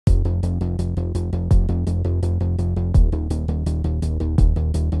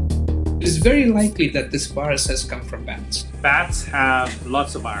very likely that this virus has come from bats. Bats have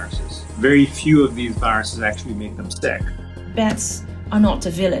lots of viruses. Very few of these viruses actually make them sick. Bats are not a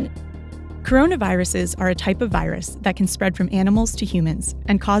villain. Coronaviruses are a type of virus that can spread from animals to humans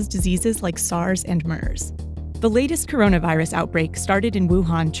and cause diseases like SARS and MERS. The latest coronavirus outbreak started in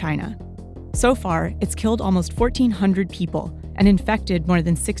Wuhan, China. So far, it's killed almost 1,400 people and infected more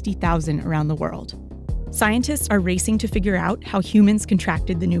than 60,000 around the world. Scientists are racing to figure out how humans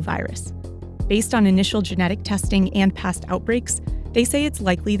contracted the new virus. Based on initial genetic testing and past outbreaks, they say it's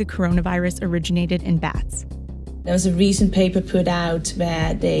likely the coronavirus originated in bats. There was a recent paper put out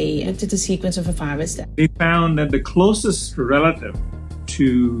where they looked at the sequence of a virus. They found that the closest relative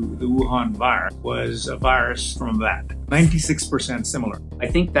to the Wuhan virus was a virus from a bat, 96% similar. I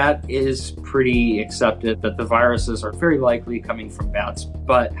think that is pretty accepted, that the viruses are very likely coming from bats,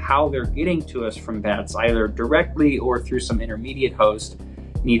 but how they're getting to us from bats, either directly or through some intermediate host,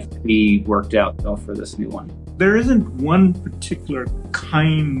 needs to be worked out for this new one. There isn't one particular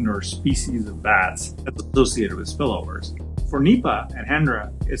kind or species of bats that's associated with spillovers. For Nipah and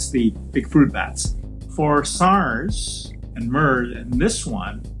Hendra, it's the big fruit bats. For SARS and MERS and this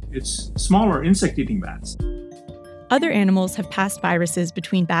one, it's smaller insect-eating bats. Other animals have passed viruses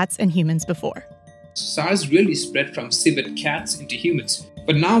between bats and humans before. SARS really spread from civet cats into humans,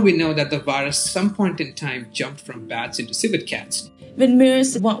 but now we know that the virus at some point in time jumped from bats into civet cats. With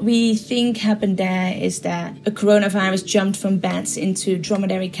MERS, what we think happened there is that a coronavirus jumped from bats into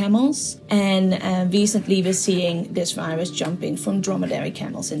dromedary camels, and recently we're seeing this virus jumping from dromedary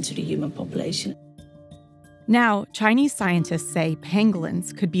camels into the human population. Now, Chinese scientists say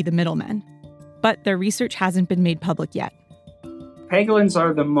pangolins could be the middlemen, but their research hasn't been made public yet. Pangolins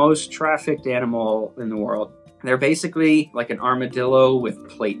are the most trafficked animal in the world. They're basically like an armadillo with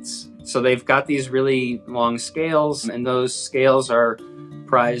plates. So they've got these really long scales, and those scales are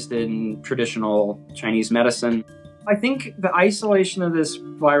prized in traditional Chinese medicine. I think the isolation of this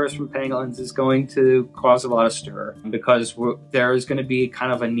virus from pangolins is going to cause a lot of stir, because there is going to be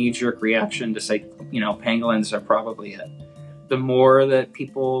kind of a knee-jerk reaction to say, pangolins are probably it. The more that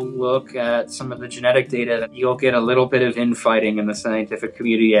people look at some of the genetic data, you'll get a little bit of infighting in the scientific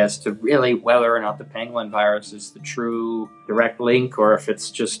community as to really whether or not the pangolin virus is the true direct link, or if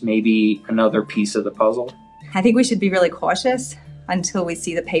it's just maybe another piece of the puzzle. I think we should be really cautious until we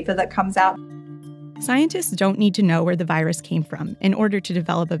see the paper that comes out. Scientists don't need to know where the virus came from in order to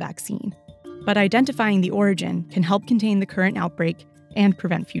develop a vaccine, but identifying the origin can help contain the current outbreak and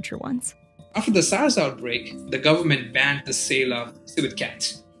prevent future ones. After the SARS outbreak, the government banned the sale of civet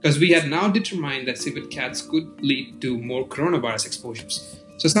cats because we had now determined that civet cats could lead to more coronavirus exposures.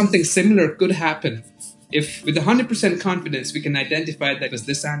 So something similar could happen if, with 100% confidence, we can identify that it was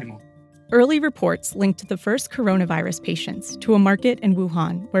this animal. Early reports linked the first coronavirus patients to a market in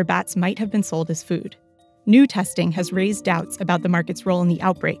Wuhan where bats might have been sold as food. New testing has raised doubts about the market's role in the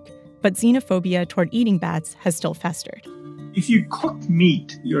outbreak, but xenophobia toward eating bats has still festered. If you cook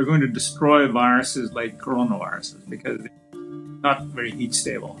meat, you're going to destroy viruses like coronaviruses because they're not very heat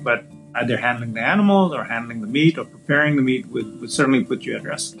stable. But either handling the animals or handling the meat or preparing the meat would certainly put you at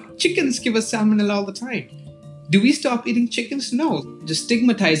risk. Chickens give us salmonella all the time. Do we stop eating chickens? No. Just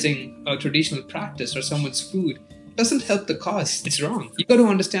stigmatizing a traditional practice or someone's food doesn't help the cause. It's wrong. You got to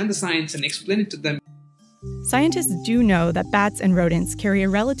understand the science and explain it to them. Scientists do know that bats and rodents carry a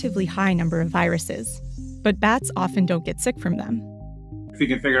relatively high number of viruses, but bats often don't get sick from them. If we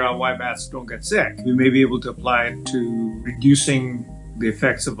can figure out why bats don't get sick, we may be able to apply it to reducing the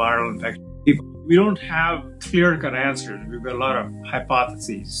effects of viral infection. We don't have clear-cut answers. We've got a lot of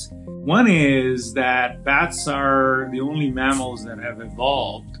hypotheses. One is that bats are the only mammals that have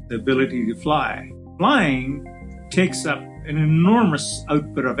evolved the ability to fly. Flying takes up an enormous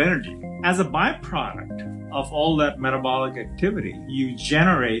output of energy. As a byproduct of all that metabolic activity, you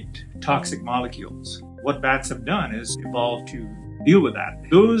generate toxic molecules. What bats have done is evolve to deal with that.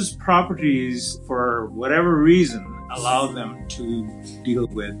 Those properties, for whatever reason, allow them to deal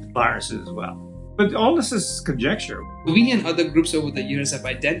with viruses as well. But all this is conjecture. We and other groups over the years have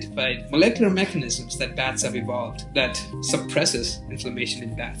identified molecular mechanisms that bats have evolved that suppresses inflammation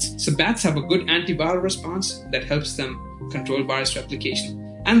in bats. So bats have a good antiviral response that helps them control virus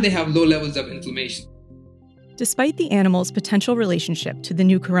replication, and they have low levels of inflammation. Despite the animal's potential relationship to the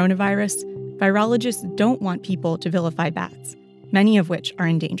new coronavirus, virologists don't want people to vilify bats, many of which are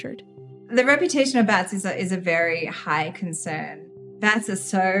endangered. The reputation of bats is a very high concern. Bats are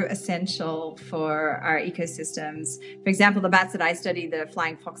so essential for our ecosystems. For example, the bats that I study, the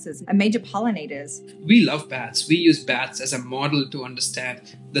flying foxes, are major pollinators. We love bats. We use bats as a model to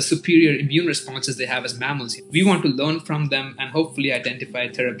understand the superior immune responses they have as mammals. We want to learn from them and hopefully identify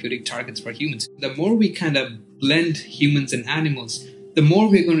therapeutic targets for humans. The more we kind of blend humans and animals, the more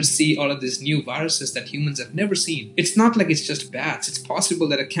we're going to see all of these new viruses that humans have never seen. It's not like it's just bats. It's possible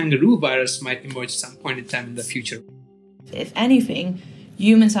that a kangaroo virus might emerge at some point in time in the future. If anything,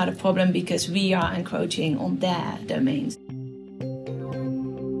 humans are the problem because we are encroaching on their domains.